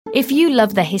If you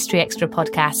love the History Extra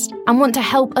podcast and want to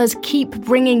help us keep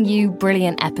bringing you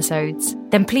brilliant episodes,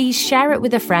 then please share it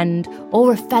with a friend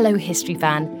or a fellow history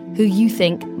fan who you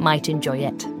think might enjoy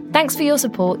it. Thanks for your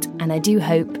support, and I do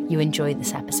hope you enjoy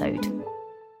this episode.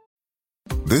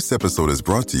 This episode is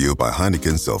brought to you by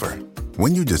Heineken Silver.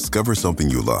 When you discover something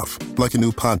you love, like a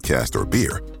new podcast or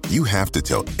beer, you have to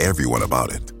tell everyone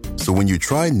about it. So when you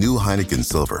try new Heineken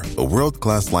Silver, a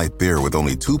world-class light beer with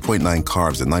only 2.9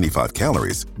 carbs and 95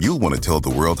 calories, you'll want to tell the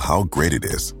world how great it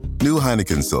is. New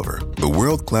Heineken Silver, the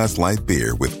world-class light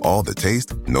beer with all the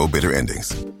taste, no bitter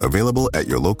endings. Available at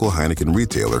your local Heineken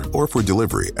retailer or for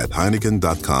delivery at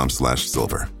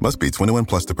Heineken.com/silver. Must be 21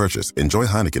 plus to purchase. Enjoy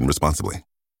Heineken responsibly.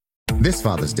 This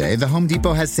Father's Day, the Home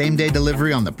Depot has same-day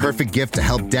delivery on the perfect gift to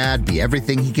help Dad be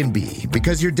everything he can be.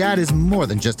 Because your dad is more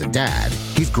than just a dad.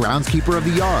 He's groundskeeper of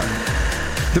the yard,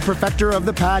 the perfecter of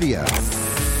the patio,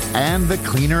 and the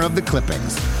cleaner of the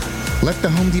clippings. Let the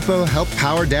Home Depot help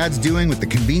power Dad's doing with the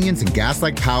convenience and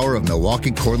gas-like power of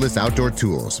Milwaukee cordless outdoor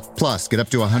tools. Plus, get up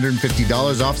to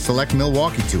 $150 off select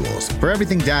Milwaukee tools. For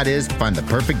everything Dad is, find the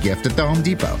perfect gift at the Home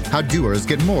Depot. How doers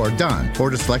get more done.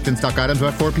 Order select and stock items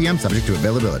by 4 p.m. subject to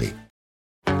availability.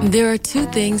 There are two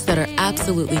things that are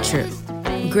absolutely true.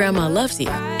 Grandma loves you,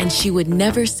 and she would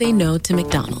never say no to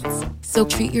McDonald's. So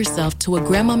treat yourself to a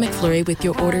Grandma McFlurry with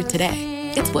your order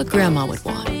today. It's what Grandma would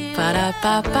want.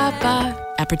 Ba-da-ba-ba-ba.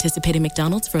 At participating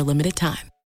McDonald's for a limited time.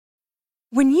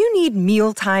 When you need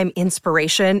mealtime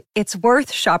inspiration, it's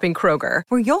worth shopping Kroger,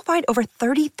 where you'll find over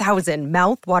 30,000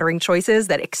 mouth-watering choices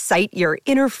that excite your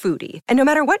inner foodie. And no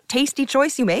matter what tasty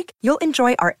choice you make, you'll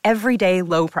enjoy our everyday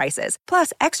low prices,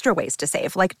 plus extra ways to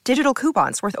save, like digital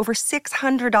coupons worth over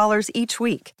 $600 each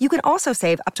week. You can also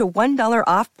save up to $1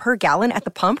 off per gallon at the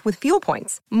pump with fuel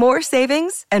points. More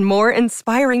savings and more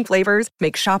inspiring flavors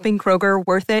make shopping Kroger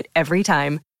worth it every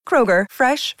time. Kroger,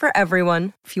 fresh for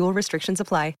everyone. Fuel restrictions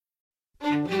apply.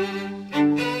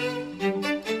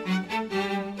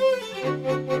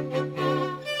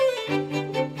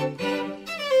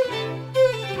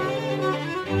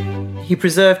 He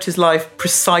preserved his life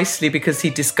precisely because he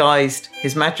disguised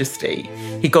his majesty.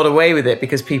 He got away with it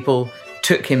because people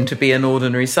took him to be an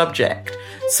ordinary subject.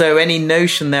 So any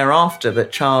notion thereafter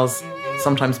that Charles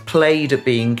sometimes played at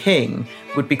being king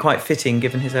would be quite fitting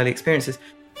given his early experiences.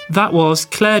 That was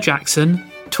Claire Jackson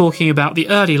talking about the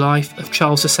early life of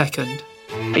Charles II.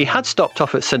 He had stopped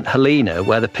off at St Helena,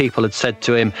 where the people had said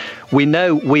to him, "We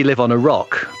know we live on a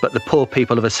rock, but the poor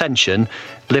people of Ascension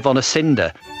live on a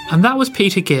cinder." And that was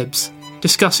Peter Gibbs,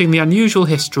 discussing the unusual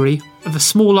history of a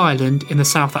small island in the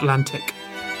South Atlantic.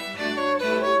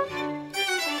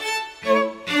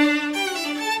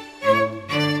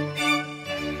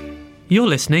 You're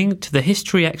listening to the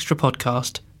History Extra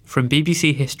podcast from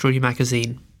BBC History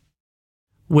magazine.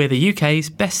 We're the UK's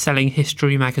best-selling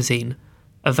history magazine,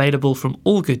 available from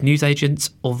all good newsagents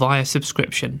or via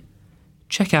subscription.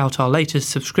 Check out our latest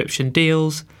subscription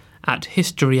deals at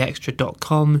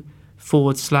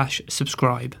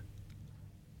historyextra.com/subscribe.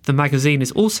 The magazine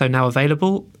is also now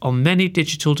available on many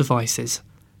digital devices,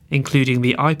 including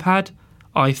the iPad,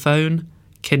 iPhone,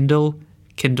 Kindle,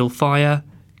 Kindle Fire,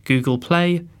 Google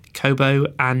Play, Kobo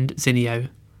and Zinio.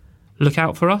 Look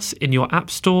out for us in your App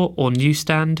Store or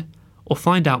newsstand, or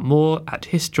find out more at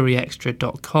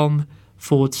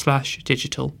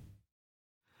historyextra.com/digital.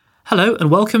 Hello and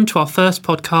welcome to our first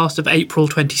podcast of April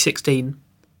 2016.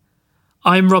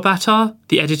 I'm Rob Attar,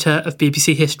 the editor of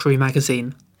BBC History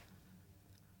magazine.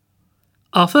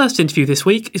 Our first interview this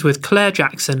week is with Claire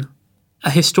Jackson,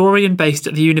 a historian based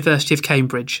at the University of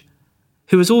Cambridge,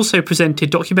 who has also presented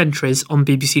documentaries on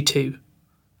BBC Two.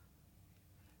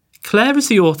 Claire is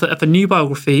the author of a new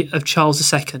biography of Charles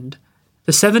II,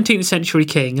 the 17th century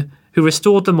king who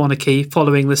restored the monarchy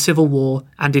following the Civil War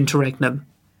and interregnum.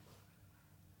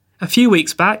 A few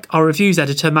weeks back, our reviews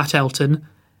editor Matt Elton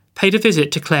paid a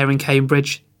visit to Claire in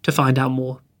Cambridge to find out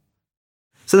more.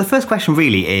 So the first question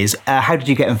really is, how did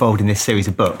you get involved in this series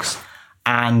of books?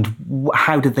 And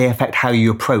how did they affect how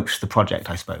you approached the project,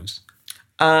 I suppose?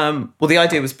 Well, the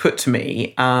idea was put to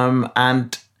me,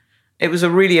 and it was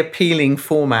a really appealing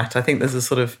format. I think there's a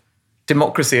sort of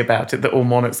democracy about it, that all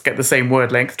monarchs get the same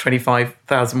word length,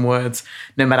 25,000 words,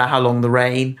 no matter how long the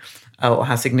reign or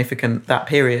how significant that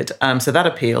period. So that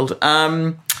appealed.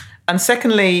 And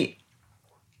secondly,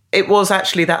 it was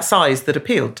actually that size that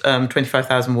appealed.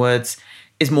 25,000 words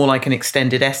is more like an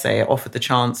extended essay. It offered the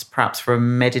chance perhaps for a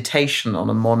meditation on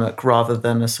a monarch rather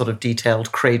than a sort of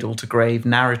detailed cradle-to-grave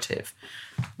narrative.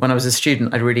 When I was a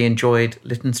student, I really enjoyed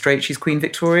Lytton Strachey's Queen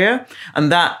Victoria,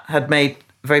 and that had made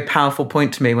a very powerful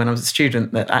point to me when I was a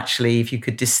student, that actually if you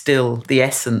could distill the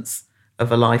essence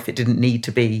of a life. It didn't need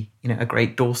to be, a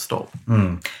great doorstop.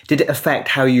 Did it affect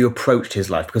how you approached his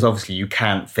life? Because obviously you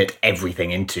can't fit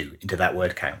everything into that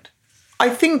word count. I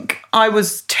think I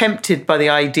was tempted by the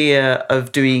idea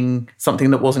of doing something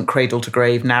that wasn't cradle to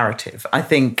grave narrative. I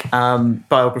think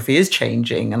biography is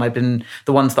changing, and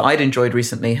the ones that I'd enjoyed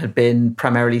recently had been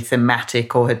primarily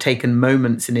thematic or had taken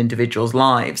moments in individuals'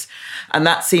 lives. And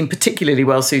that seemed particularly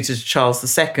well suited to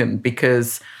Charles II,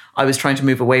 because I was trying to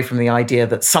move away from the idea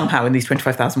that somehow in these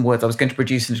 25,000 words I was going to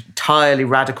produce an entirely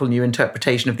radical new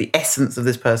interpretation of the essence of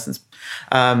this person's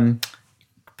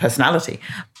personality.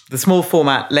 The small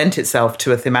format lent itself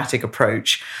to a thematic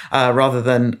approach rather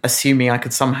than assuming I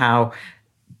could somehow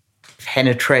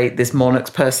penetrate this monarch's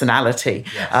personality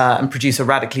and produce a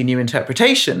radically new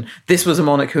interpretation. This was a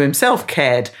monarch who himself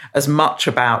cared as much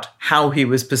about how he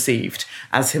was perceived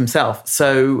as himself.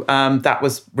 So that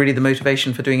was really the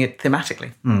motivation for doing it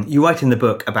thematically. You write in the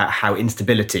book about how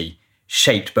instability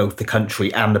shaped both the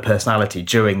country and the personality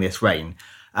during this reign.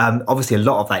 Obviously, a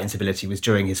lot of that instability was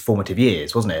during his formative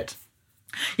years, wasn't it?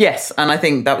 Yes, and I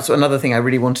think that was another thing I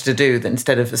really wanted to do, that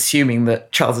instead of assuming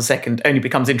that Charles II only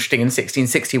becomes interesting in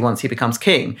 1660 once he becomes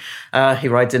king, he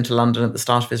rides into London at the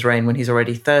start of his reign when he's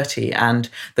already 30, and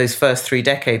those first 3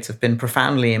 decades have been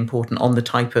profoundly important on the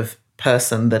type of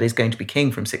person that is going to be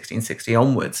king from 1660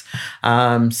 onwards.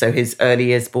 So his early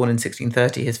years, born in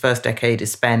 1630, his first decade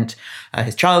is spent,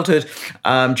 his childhood,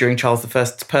 during Charles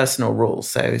I's personal rule.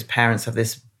 So his parents have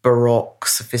this Baroque,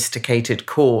 sophisticated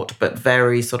court, but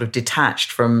very sort of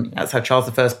detached from, that's how Charles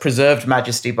I preserved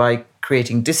majesty, by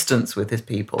creating distance with his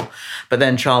people. But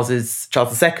then Charles II's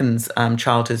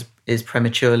childhood is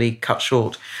prematurely cut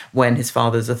short when his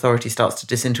father's authority starts to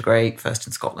disintegrate, first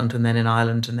in Scotland and then in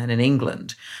Ireland and then in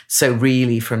England. So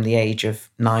really from the age of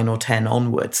 9 or 10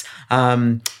 onwards,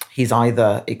 he's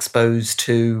either exposed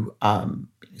to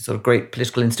sort of great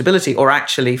political instability, or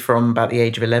actually from about the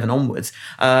age of 11 onwards,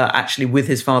 actually with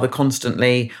his father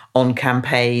constantly on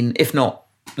campaign, if not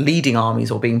leading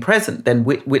armies or being present, then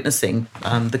witnessing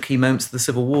the key moments of the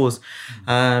civil wars,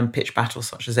 pitched battles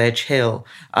such as Edge Hill.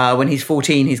 When he's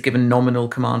 14, he's given nominal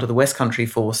command of the West Country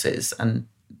forces and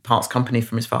parts company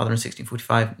from his father in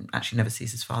 1645, actually never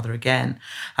sees his father again,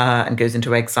 and goes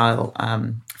into exile,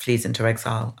 flees into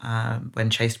exile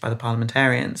when chased by the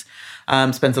parliamentarians.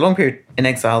 Spends a long period in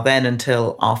exile then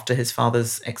until after his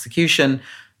father's execution,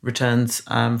 returns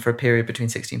for a period between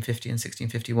 1650 and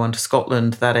 1651 to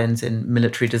Scotland. That ends in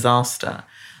military disaster.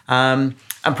 And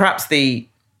perhaps the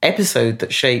episode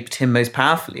that shaped him most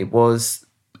powerfully was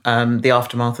the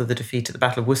aftermath of the defeat at the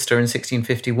Battle of Worcester in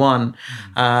 1651,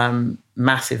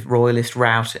 massive royalist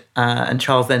rout, and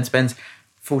Charles then spends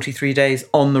 43 days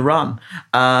on the run.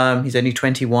 He's only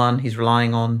 21, he's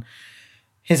relying on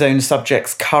his own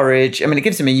subjects' courage. I mean, it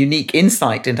gives him a unique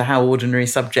insight into how ordinary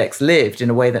subjects lived in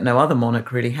a way that no other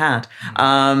monarch really had.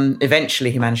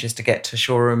 Eventually, he manages to get to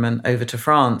Shoreham and over to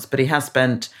France, but he has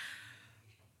spent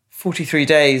 43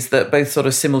 days that both sort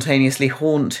of simultaneously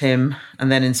haunt him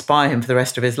and then inspire him for the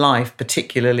rest of his life,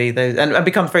 particularly those, and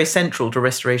become very central to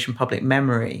Restoration public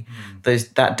memory.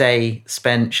 That day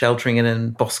spent sheltering in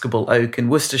an emboscable oak in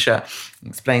Worcestershire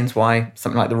explains why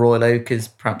something like the Royal Oak is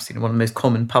perhaps one of the most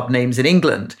common pub names in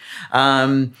England.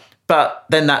 But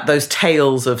then those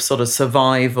tales of sort of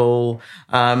survival.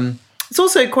 It's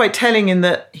also quite telling in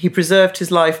that he preserved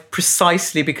his life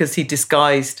precisely because he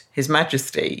disguised his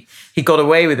majesty. He got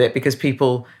away with it because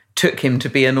people took him to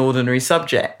be an ordinary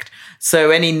subject. So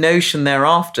any notion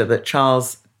thereafter that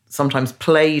Charles sometimes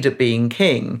played at being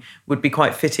king would be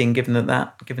quite fitting given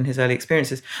his early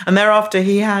experiences. And thereafter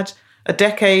he had a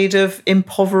decade of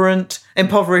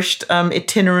impoverished,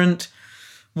 itinerant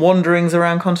wanderings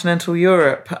around continental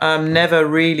Europe, never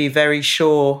really very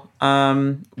sure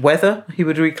whether he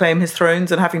would reclaim his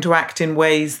thrones, and having to act in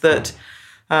ways that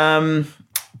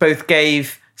both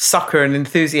gave succour and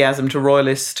enthusiasm to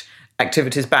royalist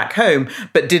activities back home,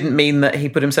 but didn't mean that he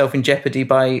put himself in jeopardy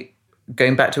by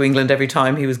going back to England every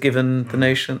time he was given the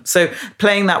notion. So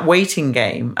playing that waiting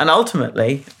game and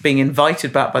ultimately being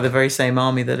invited back by the very same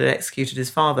army that had executed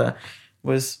his father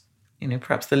was,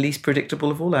 perhaps the least predictable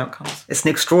of all outcomes. It's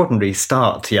an extraordinary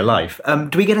start to your life.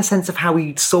 Do we get a sense of how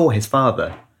he saw his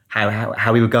father?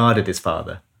 How he regarded his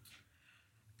father?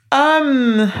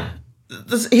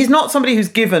 He's not somebody who's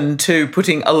given to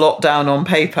putting a lot down on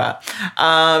paper.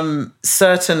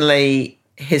 Certainly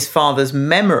his father's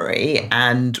memory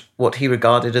and what he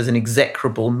regarded as an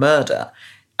execrable murder,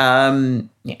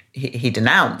 he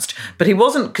denounced. But he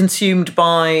wasn't consumed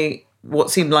by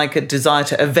what seemed like a desire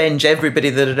to avenge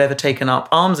everybody that had ever taken up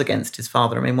arms against his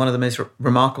father. I mean, one of the most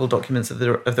remarkable documents of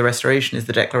the Restoration is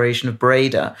the Declaration of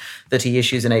Breda that he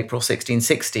issues in April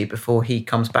 1660 before he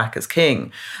comes back as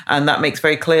king. And that makes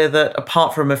very clear that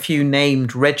apart from a few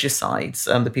named regicides,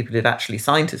 the people who had actually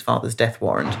signed his father's death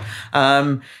warrant,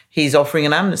 he's offering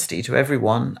an amnesty to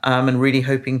everyone and really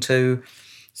hoping to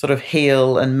sort of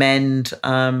heal and mend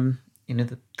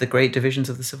the great divisions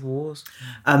of the civil wars.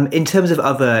 In terms of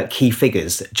other key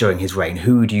figures during his reign,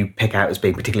 who do you pick out as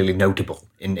being particularly notable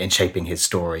in shaping his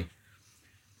story?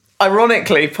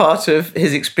 Ironically, part of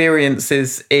his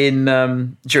experiences in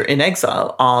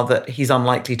exile are that he's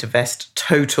unlikely to vest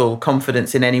total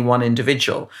confidence in any one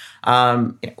individual.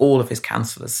 All of his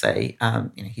counsellors say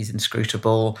he's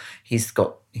inscrutable. He's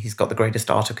got the greatest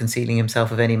art of concealing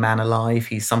himself of any man alive.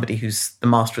 He's somebody who's the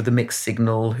master of the mixed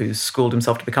signal, who's schooled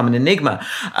himself to become an enigma.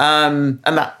 And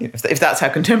that, if that's how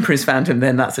contemporaries found him,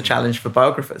 then that's a challenge for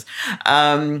biographers.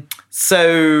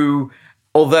 So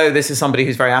although this is somebody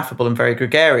who's very affable and very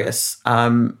gregarious,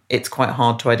 it's quite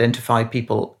hard to identify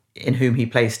people in whom he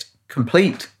placed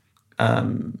complete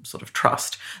sort of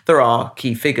trust. There are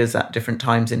key figures at different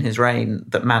times in his reign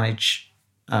that manage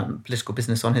political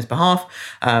business on his behalf.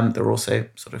 There are also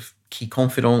sort of key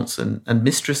confidants and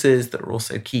mistresses that are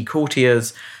also key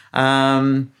courtiers.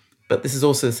 But this is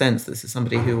also a sense this is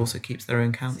somebody who also keeps their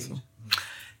own counsel.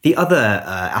 The other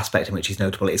aspect in which he's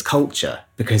notable is culture,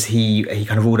 because he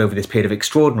kind of ruled over this period of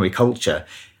extraordinary culture.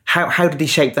 How did he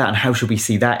shape that, and how should we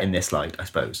see that in this light, I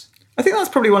suppose? I think that's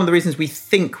probably one of the reasons we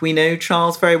think we know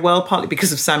Charles very well, partly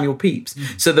because of Samuel Pepys.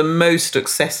 So the most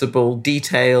accessible,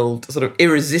 detailed, sort of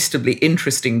irresistibly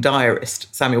interesting diarist,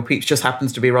 Samuel Pepys, just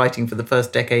happens to be writing for the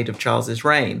first decade of Charles's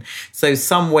reign. So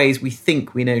some ways we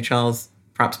think we know Charles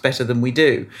perhaps better than we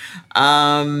do.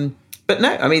 But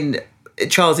no, I mean,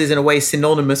 Charles is in a way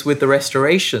synonymous with the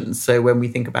Restoration. So when we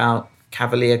think about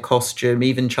cavalier costume,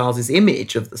 even Charles's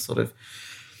image of the sort of,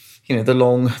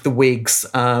 the wigs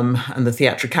and the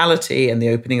theatricality and the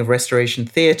opening of Restoration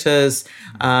theatres,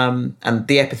 and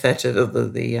the epithet of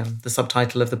the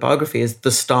subtitle of the biography is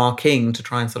The Star King, to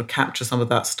try and sort of capture some of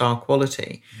that star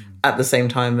quality, at the same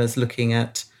time as looking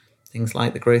at things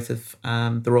like the growth of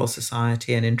the Royal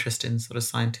Society and interest in sort of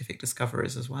scientific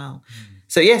discoveries as well.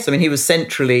 So yes, I mean, he was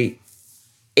centrally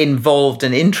involved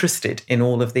and interested in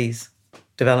all of these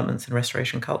developments in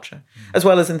Restoration culture, as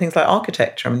well as in things like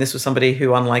architecture. I mean, this was somebody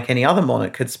who, unlike any other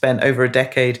monarch, had spent over a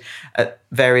decade at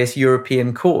various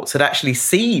European courts, had actually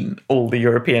seen all the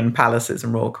European palaces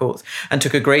and royal courts, and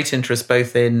took a great interest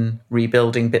both in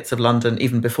rebuilding bits of London,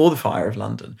 even before the fire of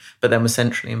London, but then was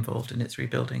centrally involved in its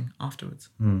rebuilding afterwards.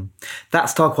 That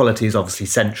star quality is obviously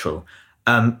central.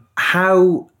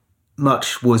 How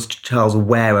much was Charles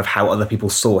aware of how other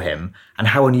people saw him, and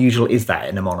how unusual is that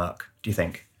in a monarch, do you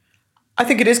think? I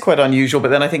think it is quite unusual, but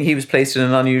then I think he was placed in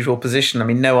an unusual position. I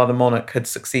mean, no other monarch had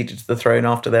succeeded to the throne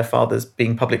after their fathers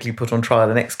being publicly put on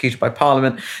trial and executed by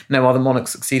Parliament. No other monarch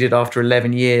succeeded after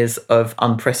 11 years of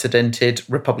unprecedented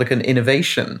Republican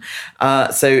innovation.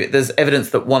 So there's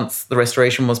evidence that once the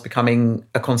Restoration was becoming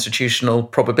a constitutional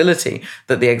probability,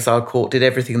 that the exile court did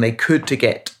everything they could to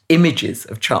get images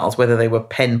of Charles, whether they were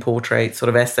pen portraits, sort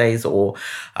of essays, or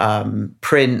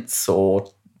prints,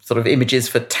 or sort of images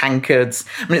for tankards.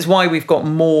 I mean, it's why we've got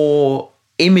more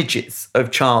images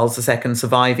of Charles II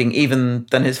surviving even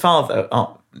than his father,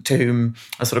 to whom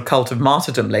a sort of cult of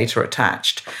martyrdom later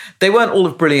attached. They weren't all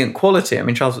of brilliant quality. I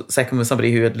mean, Charles II was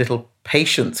somebody who had little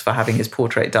patience for having his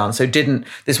portrait done, so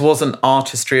this wasn't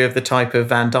artistry of the type of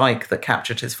Van Dyck that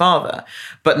captured his father.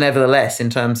 But nevertheless, in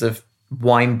terms of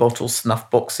wine bottles, snuff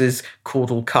boxes,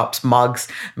 caudal cups, mugs.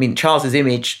 I mean, Charles's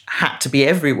image had to be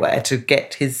everywhere to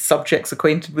get his subjects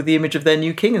acquainted with the image of their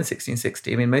new king in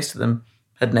 1660. I mean, most of them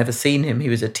had never seen him. He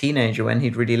was a teenager when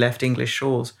he'd really left English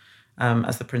shores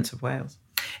as the Prince of Wales.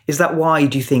 Is that why,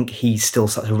 do you think, he's still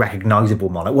such a recognisable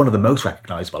monarch? One of the most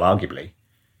recognisable, arguably.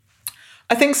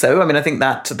 I think so. I mean, I think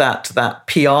that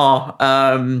PR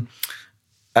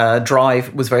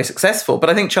drive was very successful. But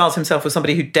I think Charles himself was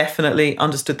somebody who definitely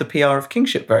understood the PR of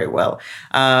kingship very well.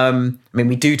 I mean,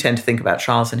 we do tend to think about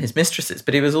Charles and his mistresses,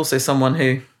 but he was also someone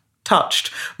who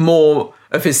touched more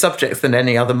of his subjects than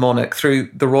any other monarch through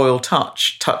the royal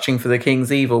touch. Touching for the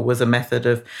king's evil was a method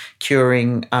of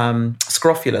curing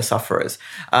scrofula sufferers.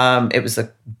 It was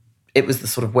the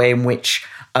sort of way in which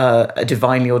a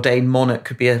divinely ordained monarch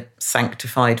could be a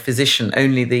sanctified physician.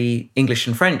 Only the English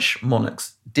and French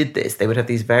monarchs did this. They would have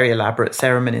these very elaborate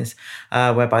ceremonies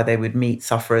whereby they would meet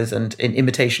sufferers and, in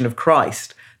imitation of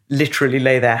Christ, literally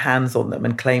lay their hands on them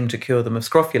and claim to cure them of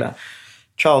scrofula.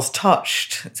 Charles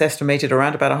touched, it's estimated,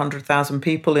 around about 100,000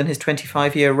 people in his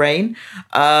 25-year reign.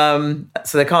 So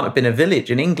there can't have been a village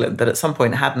in England that at some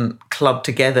point hadn't clubbed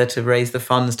together to raise the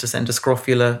funds to send a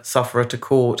scrofula sufferer to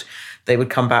court. They would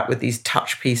come back with these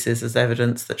touch pieces as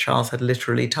evidence that Charles had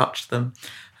literally touched them.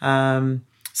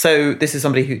 So this is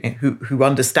somebody who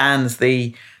understands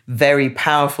the very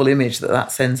powerful image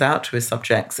that sends out to his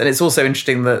subjects. And it's also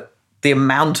interesting that the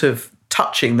amount of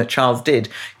touching that Charles did,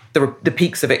 the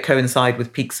peaks of it coincide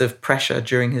with peaks of pressure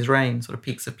during his reign, sort of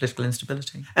peaks of political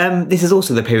instability. This is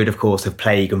also the period, of course, of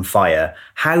plague and fire.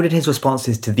 How did his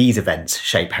responses to these events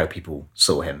shape how people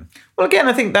saw him? Well, again,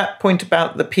 I think that point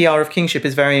about the PR of kingship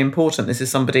is very important. This is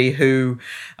somebody who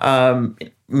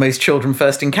most children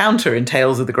first encounter in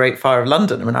Tales of the Great Fire of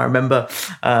London. I mean, I remember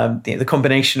the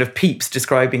combination of Pepys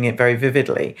describing it very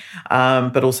vividly,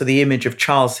 but also the image of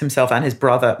Charles himself and his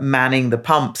brother manning the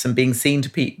pumps and being seen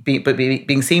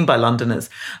being seen by Londoners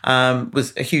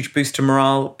was a huge boost to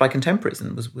morale by contemporaries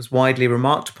and was widely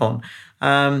remarked upon.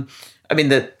 I mean,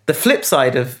 the flip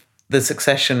side of the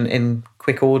succession in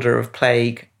quick order of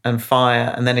plague and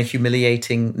fire, and then a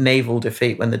humiliating naval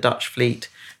defeat when the Dutch fleet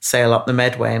sail up the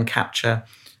Medway and capture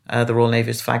the Royal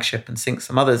Navy's flagship and sink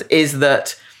some others, is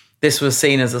that this was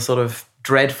seen as a sort of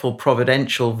dreadful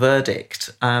providential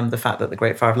verdict. The fact that the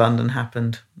Great Fire of London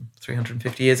happened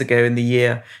 350 years ago in the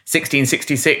year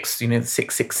 1666,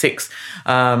 666,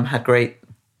 had great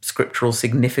scriptural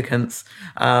significance.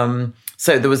 So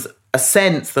there was a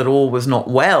sense that all was not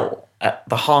well at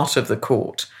the heart of the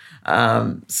court.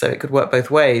 So it could work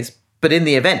both ways. But in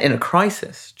the event, in a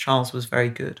crisis, Charles was very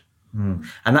good.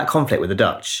 And that conflict with the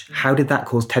Dutch, how did that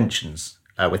cause tensions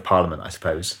with Parliament, I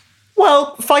suppose?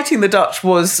 Well, fighting the Dutch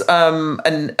was a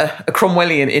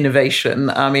Cromwellian innovation.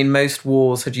 I mean, most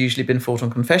wars had usually been fought on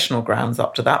confessional grounds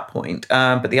up to that point.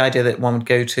 But the idea that one would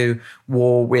go to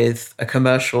war with a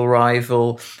commercial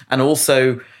rival, and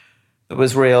also there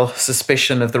was real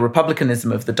suspicion of the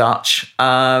republicanism of the Dutch.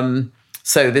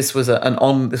 So this was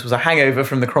a hangover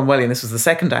from the Cromwellian. This was the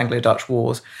Second Anglo-Dutch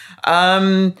Wars.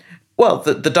 Well,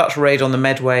 the Dutch raid on the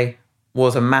Medway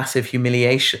was a massive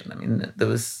humiliation. I mean,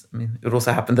 it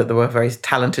also happened that there were very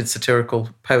talented satirical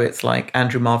poets like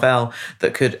Andrew Marvell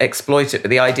that could exploit it. But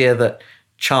the idea that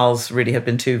Charles really had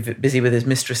been too busy with his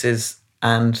mistresses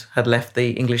and had left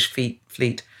the English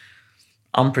fleet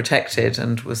unprotected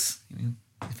and was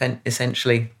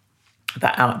essentially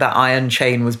that iron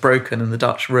chain was broken and the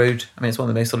Dutch rode. I mean, it's one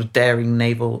of the most sort of daring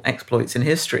naval exploits in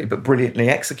history, but brilliantly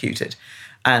executed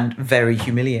and very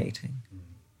humiliating.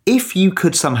 If you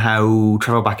could somehow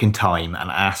travel back in time and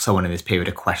ask someone in this period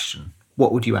a question,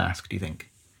 what would you ask, do you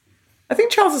think? I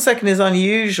think Charles II is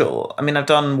unusual. I mean, I've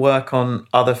done work on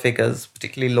other figures,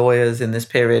 particularly lawyers in this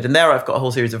period, and there I've got a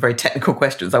whole series of very technical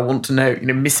questions. I want to know,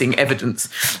 missing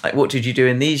evidence, like what did you do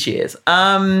in these years?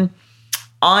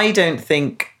 I don't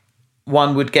think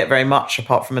one would get very much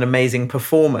apart from an amazing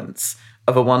performance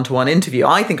of a one-to-one interview.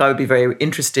 I think I would be very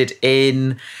interested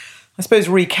in, I suppose,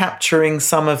 recapturing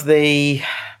some of the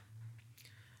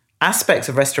aspects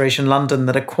of Restoration London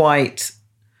that are quite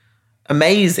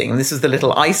amazing. This is the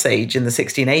little ice age in the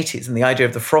 1680s, and the idea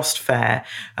of the frost fair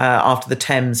after the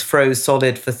Thames froze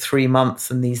solid for 3 months,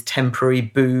 and these temporary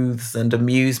booths and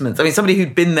amusements. I mean, somebody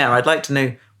who'd been there, I'd like to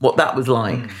know what that was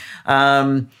like.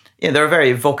 There are very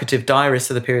evocative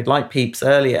diarists of the period, like Pepys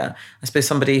earlier. I suppose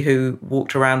somebody who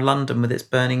walked around London with its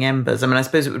burning embers. I mean, I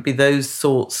suppose it would be those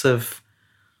sorts of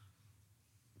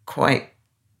quite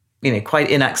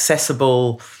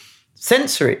inaccessible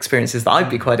sensory experiences that I'd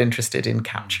be quite interested in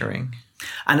capturing.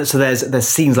 And so there's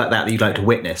scenes like that you'd like to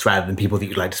witness rather than people that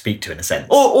you'd like to speak to, in a sense.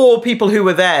 Or people who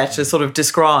were there to sort of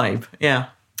describe, yeah.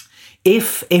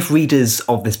 If readers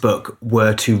of this book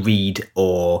were to read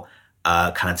or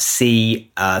kind of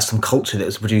see some culture that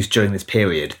was produced during this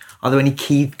period, are there any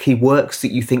key works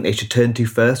that you think they should turn to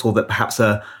first, or that perhaps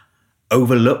are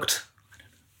overlooked?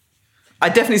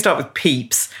 I'd definitely start with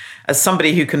Pepys as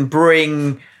somebody who can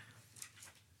bring,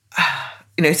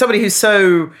 somebody who's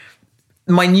so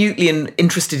minutely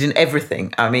interested in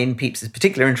everything. I mean, Pepys's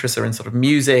particular interests are in sort of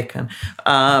music,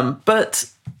 but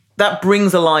that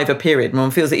brings alive a period.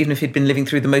 One feels that even if he'd been living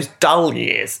through the most dull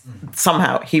years,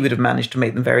 somehow he would have managed to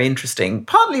make them very interesting.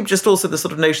 Partly just also the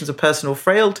sort of notions of personal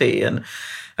frailty. And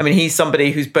I mean, he's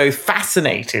somebody who's both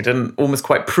fascinated and almost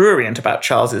quite prurient about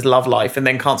Charles's love life, and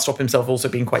then can't stop himself also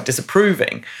being quite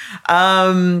disapproving.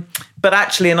 But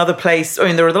actually another place, I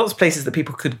mean, there are lots of places that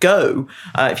people could go.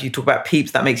 If you talk about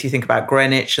Pepys, that makes you think about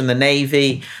Greenwich and the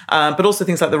Navy, but also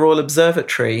things like the Royal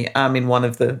Observatory. I mean, one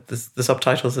of the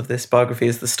subtitles of this biography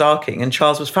is The Star King, and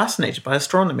Charles was fascinated by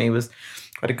astronomy, was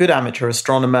quite a good amateur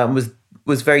astronomer, and was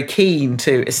was very keen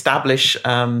to establish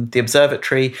the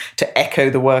observatory, to echo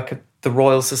the work of the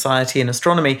Royal Society in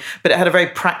astronomy, but it had a very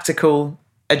practical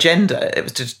agenda. It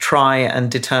was to try and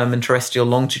determine terrestrial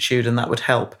longitude, and that would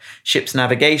help ships'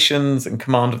 navigations, and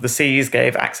command of the seas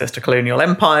gave access to colonial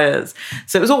empires.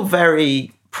 So it was all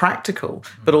very practical,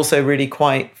 but also really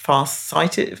quite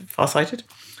far-sighted.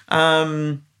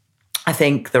 I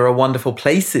think there are wonderful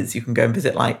places you can go and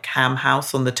visit, like Ham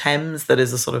House on the Thames, that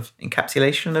is a sort of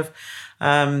encapsulation of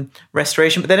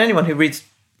restoration. But then anyone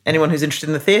who's interested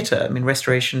in the theatre, I mean,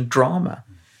 restoration drama.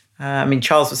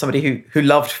 Charles was somebody who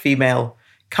loved female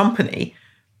company,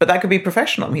 but that could be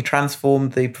professional. He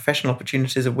transformed the professional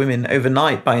opportunities of women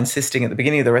overnight by insisting at the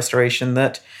beginning of the Restoration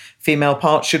that female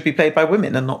parts should be played by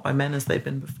women and not by men as they've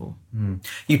been before.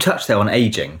 You touched there on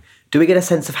ageing. Do we get a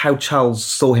sense of how Charles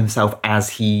saw himself as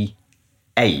he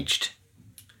aged?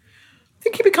 I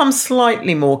think he becomes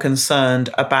slightly more concerned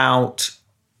about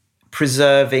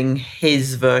preserving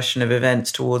his version of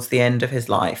events towards the end of his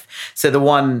life. So the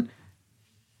one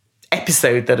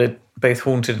episode that had both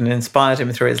haunted and inspired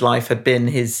him through his life had been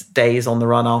his days on the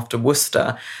run after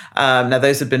Worcester. Now,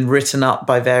 those had been written up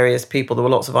by various people. There were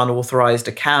lots of unauthorised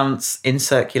accounts in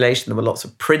circulation. There were lots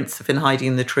of prints of him hiding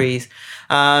in the trees.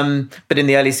 But in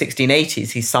the early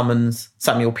 1680s, he summons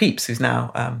Samuel Pepys, who's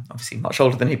now obviously much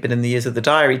older than he'd been in the years of the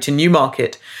diary, to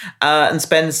Newmarket and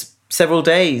spends several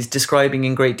days describing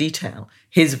in great detail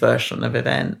his version of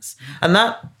events. And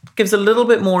that gives a little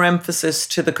bit more emphasis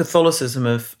to the Catholicism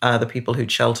of the people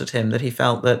who'd sheltered him, that he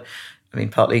felt that,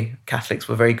 partly Catholics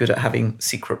were very good at having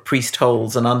secret priest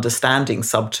holes and understanding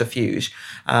subterfuge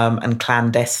and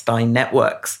clandestine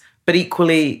networks. But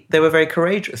equally, they were very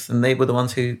courageous, and they were the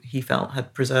ones who he felt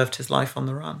had preserved his life on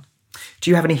the run. Do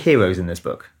you have any heroes in this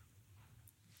book?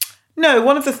 No,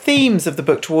 one of the themes of the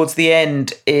book towards the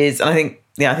end is, and I think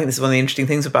this is one of the interesting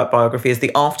things about biography, is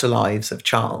the afterlives of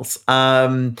Charles.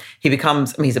 He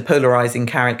becomes, he's a polarizing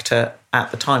character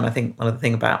at the time. I think one of the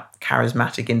things about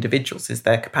charismatic individuals is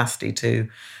their capacity to,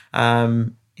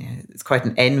 it's quite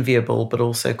an enviable, but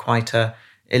also quite a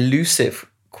elusive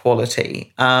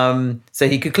quality. So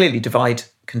he could clearly divide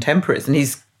contemporaries, and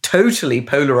he's totally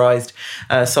polarized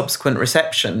subsequent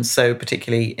receptions. So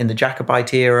particularly in the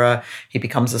Jacobite era, he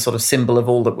becomes a sort of symbol of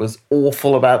all that was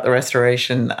awful about the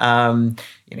Restoration.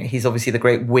 He's obviously the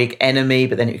great Whig enemy,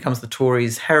 but then he becomes the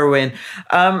Tories' heroine.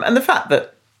 And the fact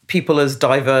that people as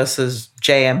diverse as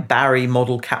J.M. Barrie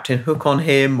model Captain Hook on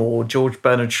him, or George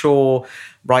Bernard Shaw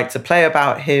writes a play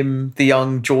about him. The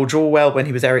young George Orwell, when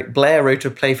he was Eric Blair, wrote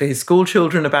a play for his school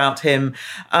children about him.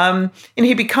 And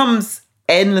he becomes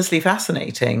endlessly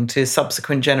fascinating to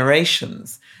subsequent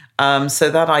generations. So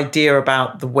that idea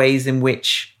about the ways in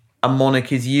which a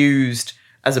monarch is used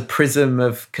as a prism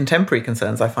of contemporary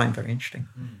concerns, I find very interesting.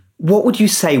 What would you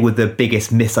say were the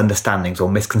biggest misunderstandings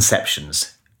or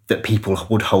misconceptions that people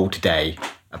would hold today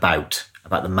about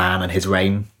the man and his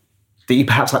reign that you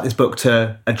perhaps like this book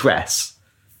to address?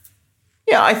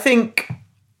 Yeah, I think,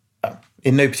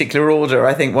 in no particular order,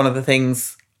 I think one of the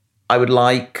things I would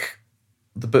like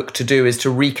the book to do is to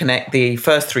reconnect the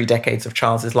first 3 decades of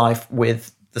Charles's life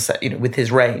with with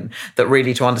his reign. That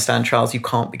really, to understand Charles, you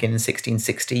can't begin in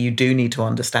 1660. You do need to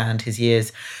understand his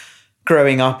years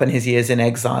growing up and his years in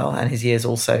exile, and his years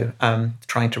also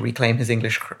trying to reclaim his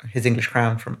English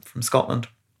crown from Scotland.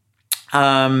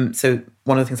 So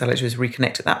one of the things I'd like to do is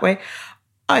reconnect it that way.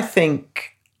 I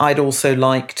think I'd also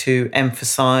like to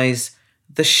emphasise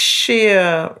the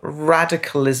sheer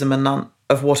radicalism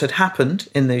of what had happened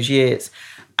in those years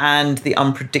and the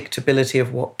unpredictability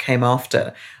of what came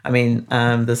after.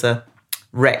 There's a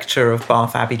rector of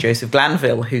Bath Abbey, Joseph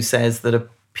Glanville, who says that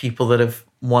people that have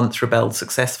once rebelled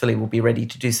successfully will be ready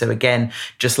to do so again,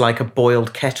 just like a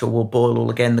boiled kettle will boil all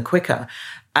again the quicker.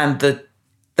 And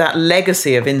that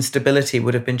legacy of instability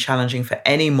would have been challenging for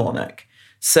any monarch.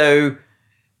 So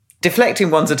deflecting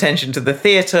one's attention to the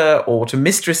theatre or to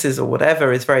mistresses or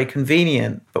whatever is very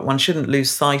convenient, but one shouldn't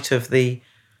lose sight of the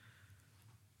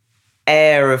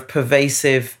air of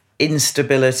pervasive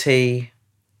instability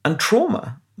and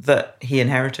trauma that he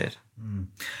inherited.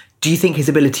 Do you think his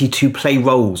ability to play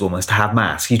roles, almost to have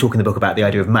masks, you talk in the book about the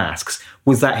idea of masks,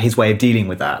 was that his way of dealing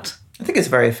with that? I think it's a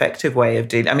very effective way of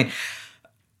dealing.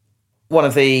 One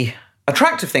of the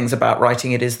attractive things about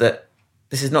writing it is that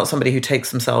this is not somebody who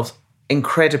takes themselves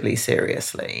incredibly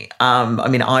seriously.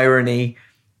 Irony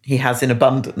he has in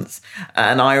abundance,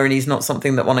 and irony is not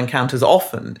something that one encounters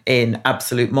often in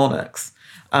absolute monarchs.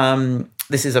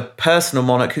 This is a personal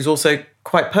monarch who's also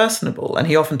quite personable, and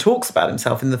he often talks about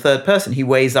himself in the third person. He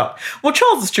weighs up, well,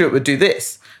 Charles the Stuart would do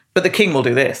this, but the king will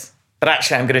do this. But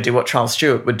actually, I'm going to do what Charles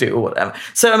Stuart would do or whatever.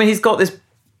 So, he's got this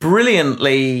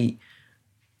brilliantly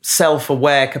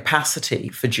self-aware capacity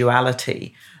for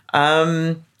duality.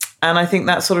 And I think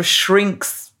that sort of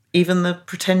shrinks even the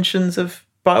pretensions of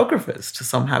biographers to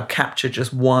somehow capture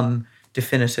just one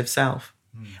definitive self.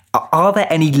 Are there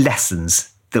any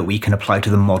lessons that we can apply to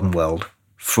the modern world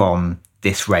from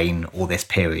this reign or this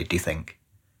period, do you think?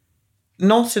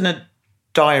 Not in a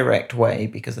direct way,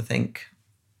 because I think,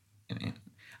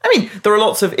 there are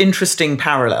lots of interesting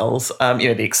parallels.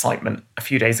 The excitement a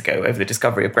few days ago over the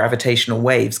discovery of gravitational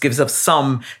waves gives us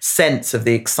some sense of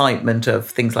the excitement of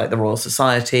things like the Royal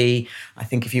Society. I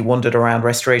think if you wandered around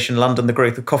Restoration London, the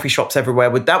growth of coffee shops everywhere,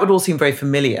 that would all seem very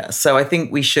familiar. So I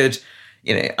think we should,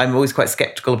 I'm always quite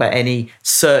sceptical about any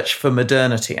search for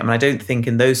modernity. I don't think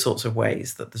in those sorts of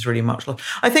ways that there's really much left.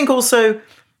 I think also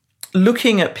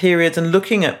looking at periods and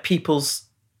looking at people's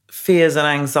fears and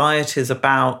anxieties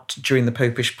during the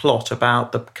Popish plot,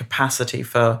 about the capacity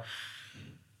for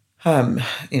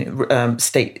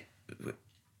state,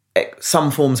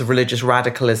 some forms of religious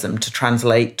radicalism to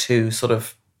translate to sort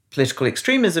of political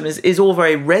extremism is all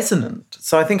very resonant.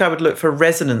 So I think I would look for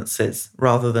resonances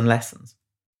rather than lessons.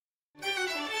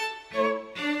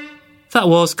 That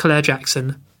was Claire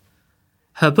Jackson.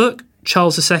 Her book,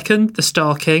 Charles II, The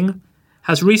Star King,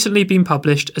 has recently been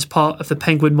published as part of the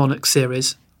Penguin Monarch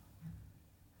series.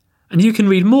 And you can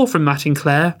read more from Matt and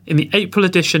Claire in the April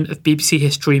edition of BBC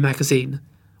History magazine,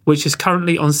 which is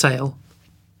currently on sale.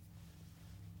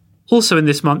 Also in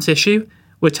this month's issue,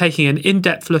 we're taking an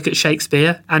in-depth look at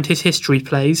Shakespeare and his history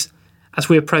plays as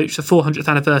we approach the 400th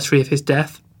anniversary of his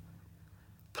death.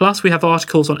 Plus we have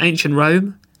articles on ancient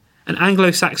Rome, an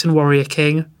Anglo-Saxon warrior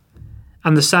king,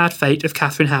 and the sad fate of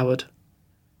Catherine Howard.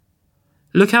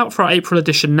 Look out for our April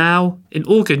edition now in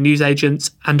all good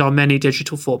newsagents and our many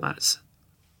digital formats.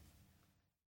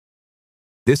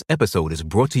 This episode is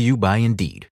brought to you by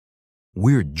Indeed.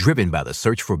 We're driven by the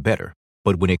search for better,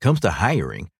 but when it comes to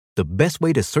hiring, the best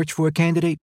way to search for a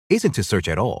candidate isn't to search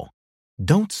at all.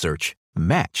 Don't search,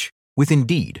 match with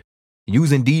Indeed.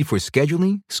 Use Indeed for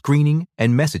scheduling, screening,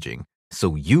 and messaging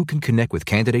so you can connect with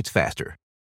candidates faster.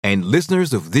 And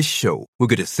listeners of this show will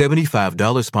get a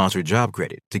 $75 sponsored job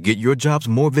credit to get your jobs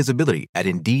more visibility at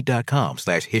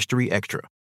Indeed.com/History Extra.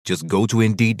 Just go to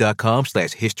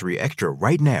Indeed.com/History Extra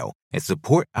right now and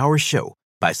support our show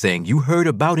by saying you heard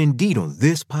about Indeed on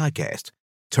this podcast.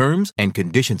 Terms and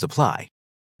conditions apply.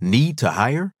 Need to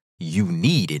hire? You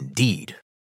need Indeed.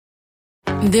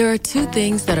 There are two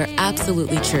things that are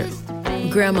absolutely true.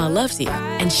 Grandma loves you,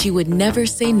 and she would never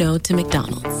say no to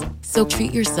McDonald's. So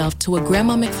treat yourself to a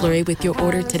Grandma McFlurry with your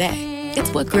order today. It's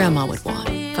what Grandma would want.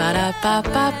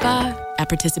 Ba-da-ba-ba-ba. At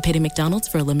participating McDonald's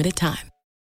for a limited time.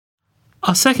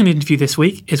 Our second interview this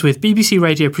week is with BBC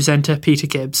Radio presenter Peter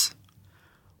Gibbs.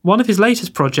 One of his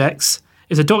latest projects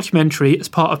is a documentary as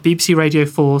part of BBC Radio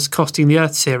 4's Costing the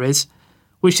Earth series,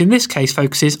 which in this case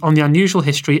focuses on the unusual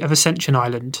history of Ascension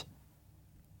Island.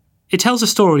 It tells a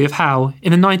story of how,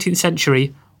 in the 19th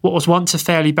century, what was once a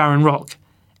fairly barren rock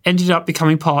ended up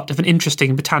becoming part of an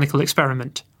interesting botanical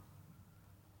experiment.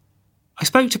 I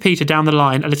spoke to Peter down the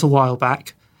line a little while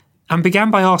back and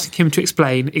began by asking him to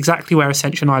explain exactly where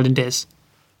Ascension Island is.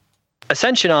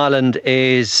 Ascension Island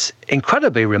is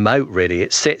incredibly remote, really.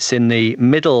 It sits in the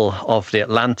middle of the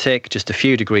Atlantic, just a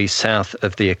few degrees south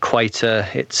of the equator.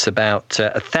 It's about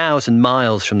 1,000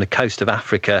 miles from the coast of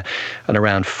Africa and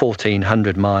around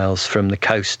 1,400 miles from the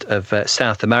coast of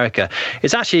South America.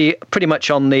 It's actually pretty much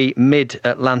on the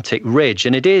mid-Atlantic ridge,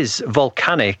 and it is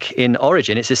volcanic in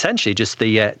origin. It's essentially just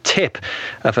the tip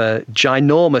of a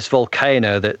ginormous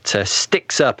volcano that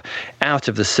sticks up out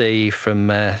of the sea from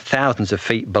thousands of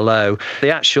feet below.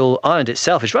 The actual island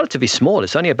itself is relatively small.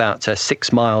 It's only about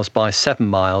 6 miles by 7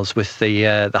 miles, with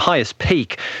the highest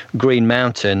peak, Green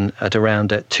Mountain, at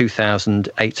around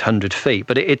 2,800 feet.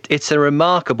 But it's a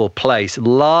remarkable place.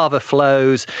 Lava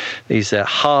flows, these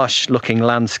harsh-looking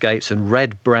landscapes and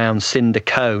red-brown cinder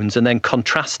cones, and then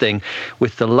contrasting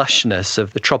with the lushness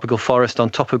of the tropical forest on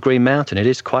top of Green Mountain. It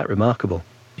is quite remarkable.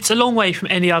 It's a long way from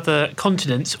any other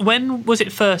continents. When was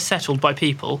it first settled by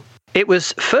people? It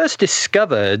was first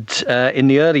discovered in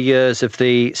the early years of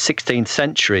the 16th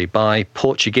century by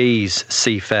Portuguese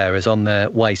seafarers on their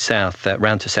way south,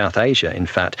 round to South Asia, in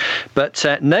fact. But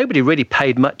nobody really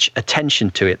paid much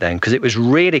attention to it then, because it was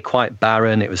really quite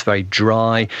barren. It was very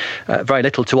dry, very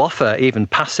little to offer even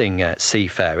passing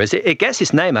seafarers. It gets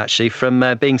its name, actually, from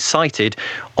being sighted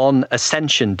on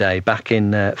Ascension Day back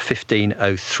in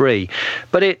 1503.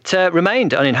 But it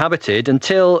remained uninhabited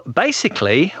until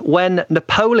basically when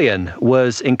Napoleon Darwin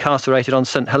was incarcerated on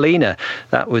St Helena.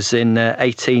 That was in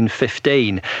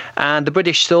 1815. And the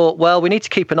British thought, well, we need to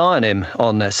keep an eye on him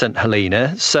on St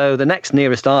Helena. So the next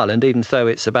nearest island, even though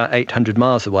it's about 800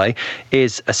 miles away,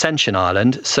 is Ascension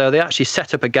Island. So they actually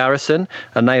set up a garrison,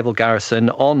 a naval garrison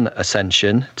on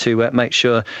Ascension to make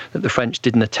sure that the French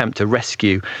didn't attempt to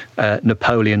rescue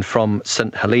Napoleon from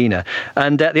St Helena.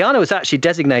 And the island was actually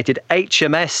designated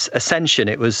HMS Ascension.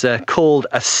 It was called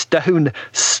a stone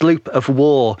sloop of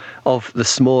war of the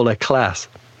smaller class.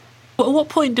 At what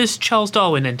point does Charles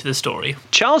Darwin enter the story?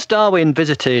 Charles Darwin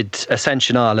visited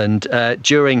Ascension Island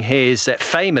during his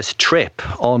famous trip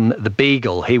on the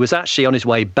Beagle. He was actually on his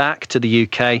way back to the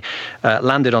UK,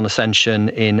 landed on Ascension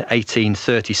in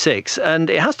 1836,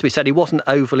 and it has to be said he wasn't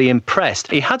overly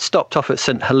impressed. He had stopped off at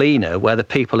St Helena, where the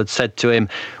people had said to him,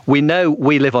 "We know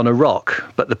we live on a rock,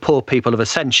 but the poor people of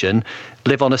Ascension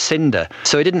live on a cinder."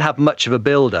 So he didn't have much of a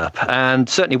build-up, and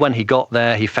certainly when he got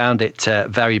there, he found it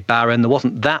very barren. There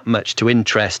wasn't that much to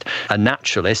interest a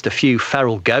naturalist. A few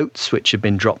feral goats, which had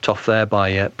been dropped off there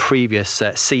by previous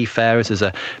seafarers as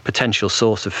a potential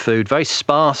source of food. Very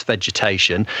sparse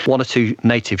vegetation, one or two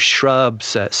native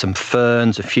shrubs, some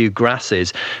ferns, a few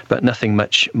grasses, but nothing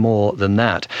much more than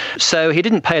that. So he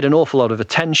didn't pay it an awful lot of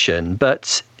attention,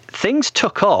 but things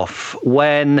took off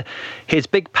when his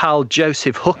big pal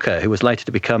Joseph Hooker, who was later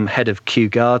to become head of Kew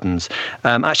Gardens,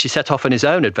 actually set off on his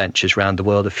own adventures around the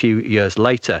world a few years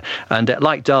later. And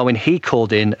like Darwin, he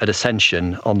called in at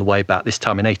Ascension on the way back, this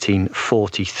time in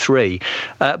 1843,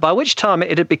 by which time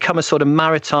it had become a sort of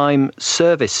maritime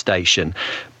service station.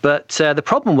 But the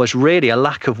problem was really a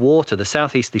lack of water. The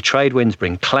southeasterly trade winds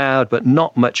bring cloud, but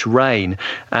not much rain.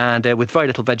 And with very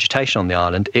little vegetation on the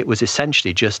island, it was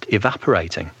essentially just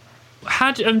evaporating.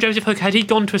 Had Joseph Hooker, had he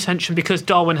gone to Ascension because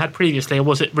Darwin had previously, or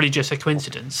was it really just a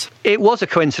coincidence? It was a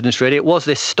coincidence, really. It was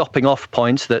this stopping off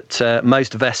point that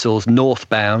most vessels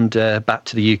northbound back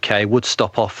to the UK would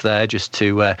stop off there just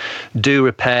to do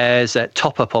repairs,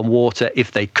 top up on water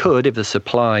if they could, if the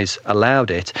supplies allowed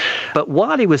it. But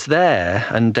while he was there,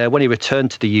 and when he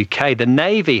returned to the UK, the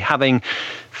Navy, having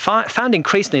found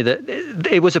increasingly that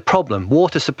it was a problem.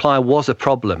 Water supply was a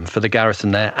problem for the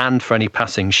garrison there and for any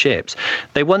passing ships.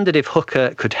 They wondered if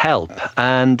Hooker could help,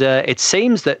 and it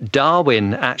seems that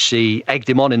Darwin actually egged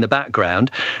him on in the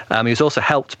background. He was also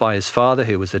helped by his father,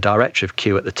 who was the director of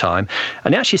Kew at the time,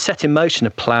 and he actually set in motion a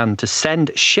plan to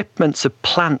send shipments of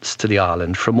plants to the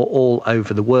island from all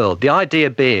over the world. The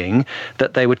idea being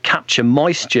that they would capture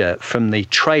moisture from the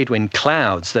trade wind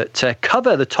clouds that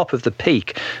cover the top of the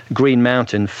peak, Green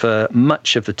Mountain, for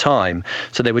much of the time.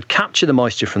 So they would capture the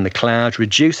moisture from the clouds,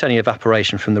 reduce any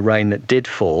evaporation from the rain that did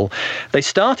fall. They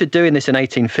started doing this in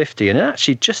 1850, and in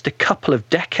actually just a couple of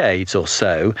decades or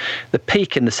so, the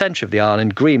peak in the centre of the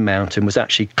island, Green Mountain, was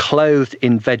actually clothed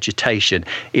in vegetation.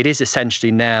 It is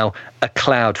essentially now a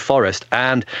cloud forest,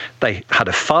 and they had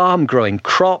a farm growing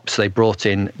crops. They brought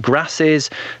in grasses,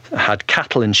 had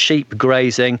cattle and sheep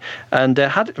grazing, and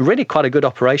had really quite a good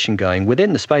operation going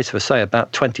within the space of, say,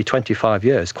 about 20-25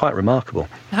 years. Quite remarkable.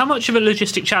 How much of a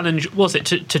logistic challenge was it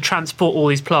to transport all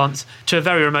these plants to a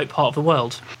very remote part of the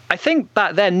world? I think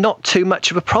back then not too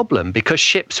much of a problem, because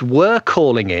ships were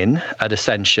calling in at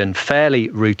Ascension fairly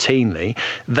routinely.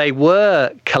 They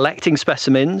were collecting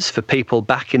specimens for people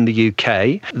back in the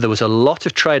UK. There was a lot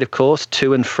of trade, of course,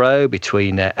 to and fro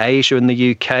between Asia and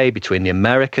the UK, between the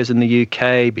Americas and the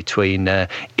UK, between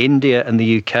India and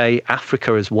the UK,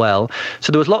 Africa as well.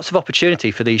 So there was lots of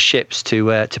opportunity for these ships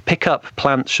to pick up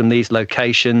plants from these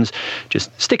locations,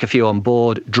 just stick a few on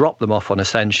board, drop them off on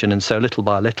Ascension, and so little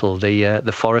by little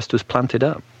the forest was planted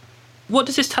up. What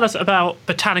does this tell us about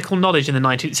botanical knowledge in the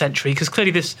 19th century? Because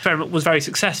clearly this experiment was very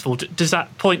successful. Does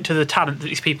that point to the talent that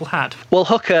these people had? Well,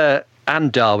 Hooker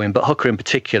and Darwin, but Hooker in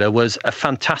particular, was a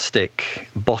fantastic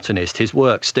botanist. His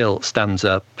work still stands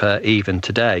up even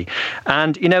today.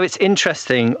 And, you know, it's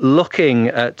interesting looking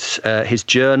at his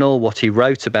journal, what he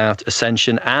wrote about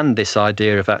Ascension and this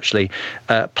idea of actually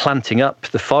planting up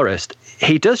the forest.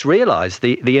 He does realise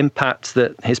the impact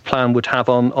that his plan would have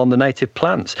on the native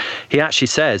plants. He actually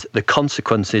says the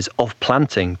consequences of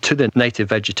planting to the native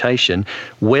vegetation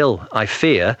will, I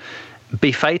fear,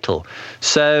 be fatal.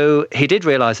 So he did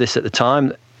realise this at the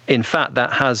time. In fact,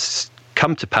 that has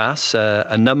come to pass.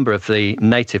 A number of the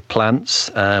native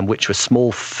plants, which were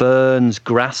small ferns,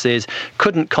 grasses,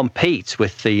 couldn't compete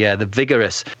with the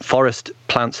vigorous forest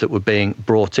plants that were being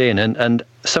brought in, and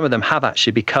some of them have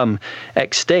actually become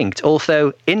extinct.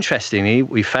 Although, interestingly,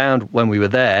 we found when we were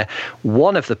there,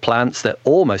 one of the plants that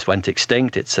almost went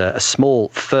extinct, it's a small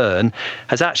fern,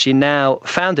 has actually now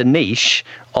found a niche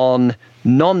on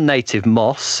non-native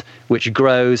moss, which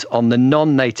grows on the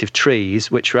non-native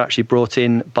trees, which were actually brought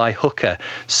in by Hooker.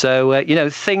 So,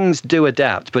 things do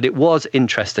adapt, but it was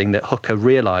interesting that Hooker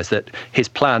realised that his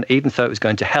plan, even though it was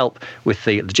going to help with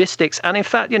the logistics, and in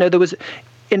fact, there was,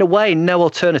 in a way, no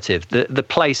alternative. The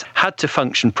place had to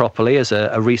function properly as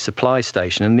a resupply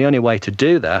station, and the only way to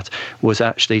do that was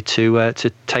actually to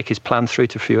take his plan through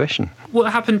to fruition. What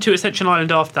happened to Ascension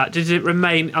Island after that? Did it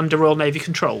remain under Royal Navy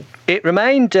control? It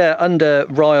remained under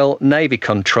Royal Navy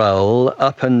control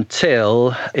up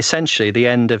until essentially the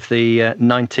end of the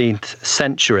 19th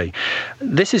century.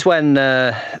 This is when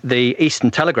the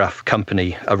Eastern Telegraph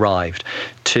Company arrived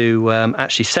to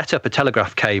actually set up a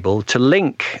telegraph cable to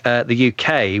link the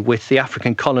UK with the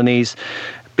African colonies,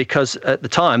 because at the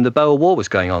time the Boer War was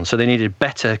going on, so they needed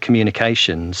better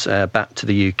communications back to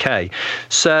the UK.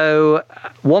 So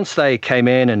once they came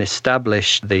in and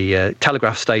established the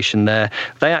telegraph station there,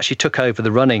 they actually took over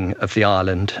the running of the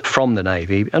island from the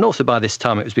Navy, and also by this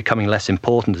time it was becoming less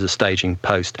important as a staging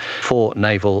post for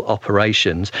naval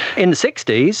operations. In the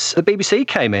 60s, the BBC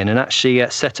came in and actually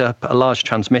set up a large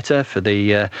transmitter for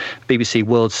the BBC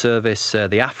World Service,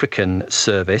 the African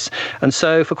service, and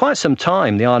so for quite some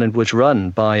time the island was run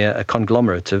by a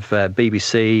conglomerate of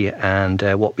BBC and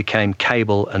what became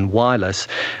Cable and Wireless,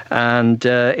 and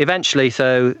eventually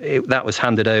that was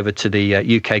handed over to the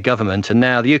UK government, and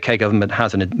now the UK government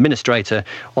has an administrator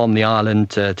on the island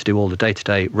to do all the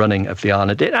day-to-day running of the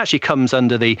island. It actually comes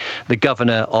under the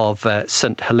governor of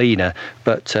St Helena,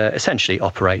 but essentially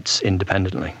operates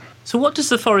independently. So what does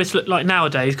the forest look like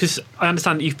nowadays? Because I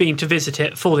understand that you've been to visit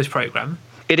it for this programme.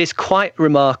 It is quite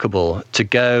remarkable to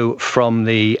go from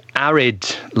the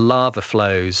arid lava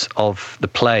flows of the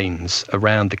plains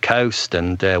around the coast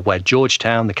and where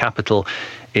Georgetown, the capital,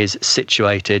 is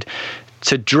situated,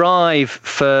 to drive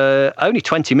for only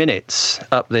 20 minutes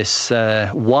up this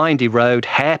windy road,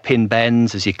 hairpin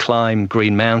bends as you climb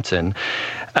Green Mountain.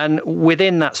 And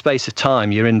within that space of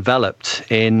time, you're enveloped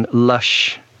in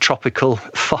lush tropical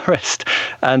forest,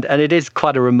 and it is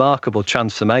quite a remarkable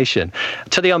transformation.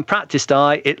 To the unpracticed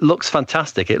eye, it looks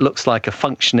fantastic. It looks like a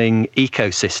functioning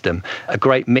ecosystem, a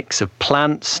great mix of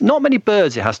plants, not many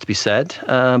birds, it has to be said,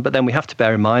 but then we have to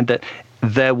bear in mind that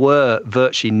there were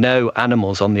virtually no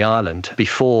animals on the island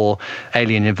before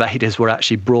alien invaders were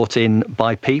actually brought in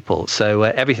by people. So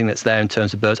everything that's there in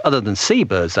terms of birds, other than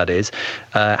seabirds, that is,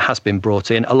 has been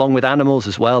brought in, along with animals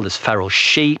as well. There's feral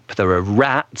sheep, there are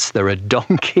rats, there are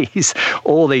donkeys,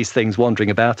 all these things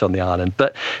wandering about on the island.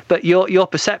 But your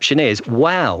perception is,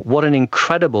 wow, what an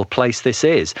incredible place this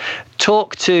is.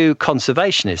 Talk to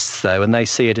conservationists, though, and they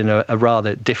see it in a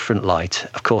rather different light.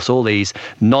 Of course, all these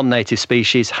non-native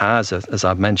species as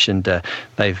I've mentioned,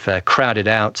 they've crowded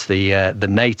out the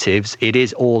natives. It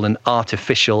is all an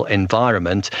artificial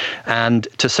environment, and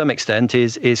to some extent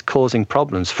is causing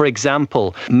problems. For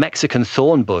example, Mexican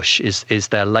thornbush is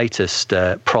their latest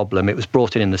problem. It was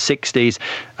brought in the 60s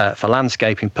for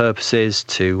landscaping purposes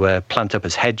to plant up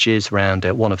as hedges around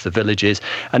one of the villages,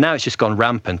 and now it's just gone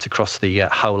rampant across the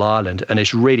whole island, and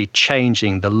is really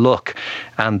changing the look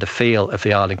and the feel of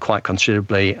the island quite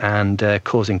considerably, and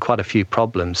causing quite a few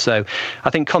problems. So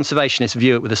I think conservationists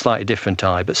view it with a slightly different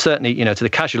eye, but certainly, to the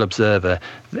casual observer,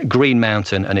 Green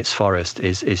Mountain and its forest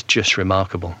is just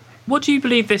remarkable. What do you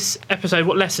believe this episode,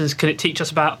 what lessons can it teach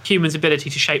us about humans' ability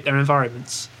to shape their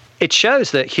environments? It shows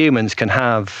that humans can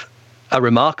have a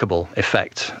remarkable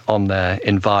effect on their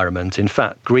environment. In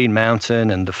fact, Green Mountain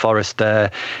and the forest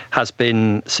there has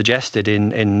been suggested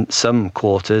in some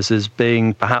quarters as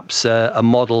being perhaps a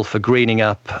model for greening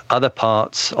up other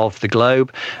parts of the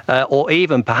globe, or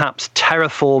even perhaps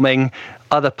terraforming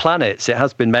other planets. It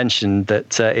has been mentioned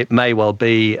that it may well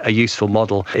be a useful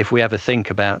model if we ever think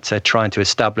about trying to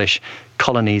establish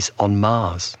colonies on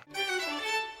Mars.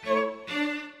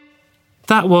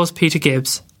 That was Peter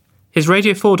Gibbs. His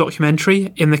Radio 4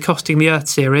 documentary in the Costing the Earth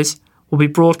series will be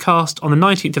broadcast on the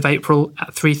 19th of April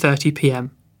at 3:30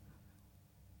 p.m.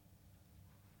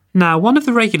 Now, one of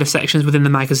the regular sections within the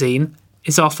magazine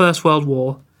is Our First World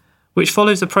War, which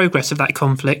follows the progress of that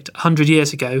conflict 100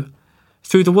 years ago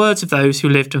through the words of those who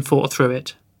lived and fought through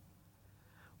it.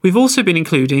 We've also been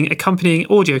including accompanying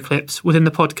audio clips within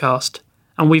the podcast,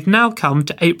 and we've now come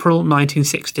to April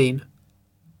 1916.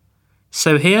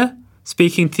 So here,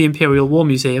 speaking to the Imperial War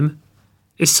Museum,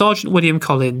 is Sergeant William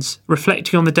Collins,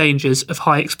 reflecting on the dangers of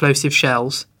high explosive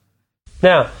shells.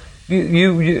 Now,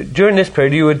 you during this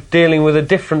period you were dealing with a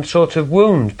different sort of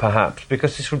wound, perhaps,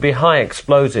 because this would be high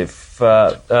explosive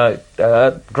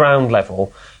ground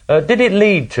level. Did it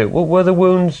lead to? Were the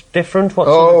wounds different?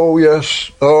 Oh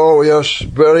yes,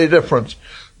 very different.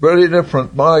 Very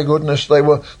different. My goodness, they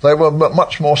were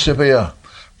much more severe.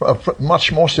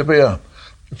 Much more severe.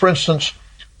 For instance,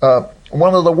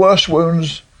 one of the worst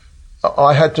wounds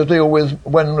I had to deal with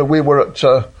when we were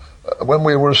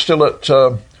still at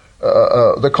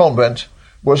the convent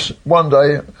was one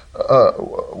day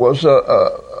was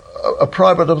a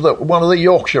private of one of the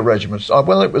Yorkshire regiments.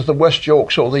 Whether it was the West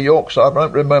Yorks or the Yorks, I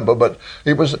don't remember, but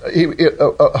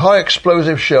a high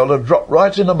explosive shell had dropped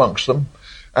right in amongst them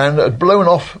and had blown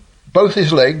off both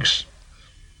his legs,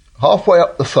 halfway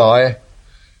up the thigh,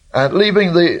 and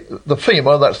leaving the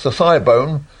femur, that's the thigh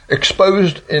bone,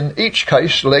 exposed in each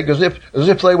case leg as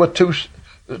if they were two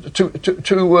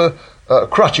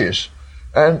crutches.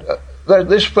 And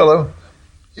this fellow,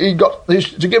 he got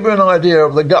this, to give you an idea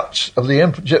of the guts of the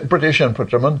British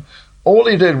infantryman. All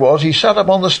he did was he sat up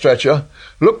on the stretcher,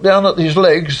 looked down at his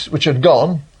legs, which had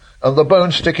gone, and the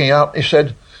bone sticking out. He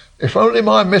said, "If only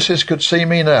my missus could see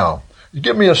me now.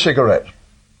 Give me a cigarette."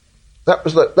 That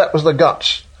was the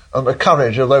guts and the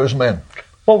courage of those men.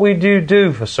 What would you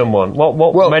do for someone?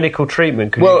 What medical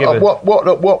treatment could you give him?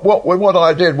 What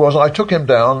I did was I took him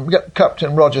down, get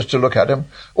Captain Rogers to look at him.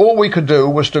 All we could do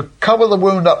was to cover the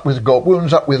wounds up with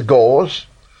gauze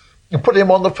and put him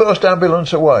on the first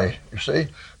ambulance away, you see,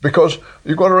 because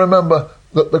you've got to remember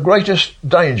that the greatest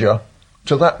danger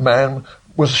to that man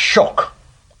was shock.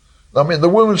 I mean, the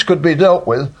wounds could be dealt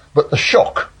with, but the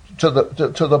shock to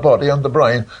the body and the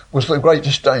brain was the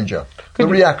greatest danger.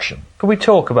 Reaction. Can we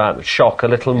talk about the shock a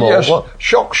little more? Yes,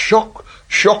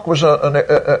 shock was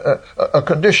a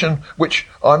condition which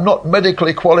I'm not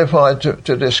medically qualified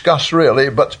to discuss really,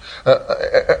 but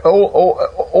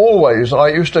always I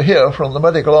used to hear from the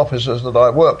medical officers that I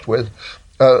worked with,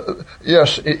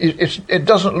 yes, it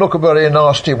doesn't look a very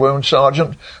nasty wound,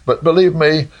 Sergeant, but believe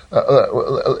me,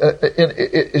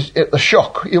 the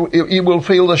shock, you will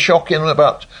feel the shock in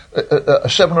about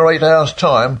 7 or 8 hours'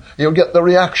 time. You'll get the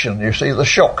reaction, you see, the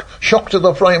shock to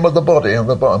the frame of the body and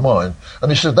the mind.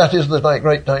 And he said that is the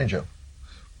great danger.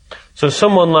 So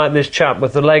someone like this chap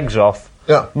with the legs off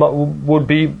would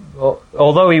be,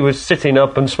 although he was sitting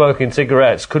up and smoking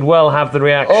cigarettes, could well have the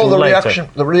reaction later.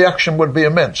 The reaction would be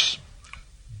immense.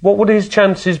 What would his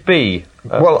chances be?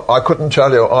 Well, I couldn't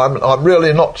tell you. I'm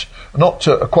really not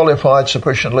qualified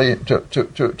sufficiently to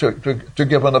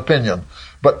give an opinion.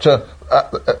 But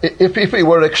if he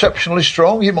were exceptionally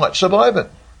strong, he might survive it.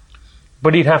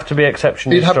 But he'd have to be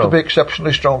exceptionally strong. He'd have to be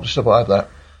exceptionally strong to survive that.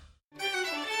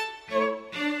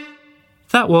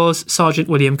 That was Sergeant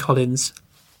William Collins.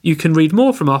 You can read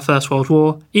more from our First World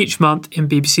War each month in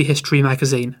BBC History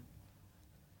magazine.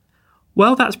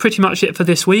 Well, that's pretty much it for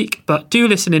this week, but do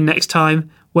listen in next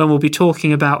time when we'll be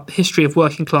talking about the history of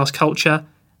working class culture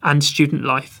and student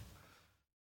life.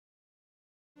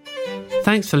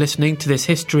 Thanks for listening to this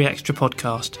History Extra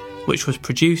podcast, which was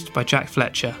produced by Jack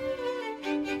Fletcher.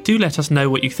 Do let us know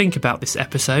what you think about this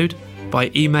episode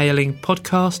by emailing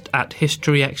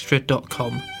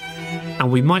podcast@historyextra.com, and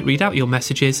we might read out your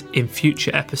messages in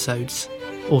future episodes.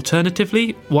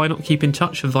 Alternatively, why not keep in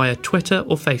touch via Twitter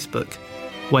or Facebook,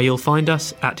 where you'll find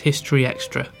us at History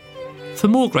Extra. For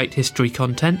more great history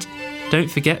content,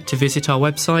 don't forget to visit our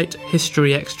website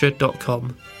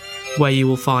historyextra.com, where you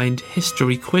will find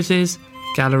history quizzes,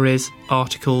 galleries,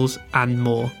 articles and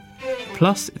more.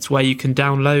 Plus, it's where you can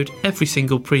download every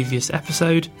single previous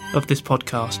episode of this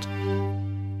podcast.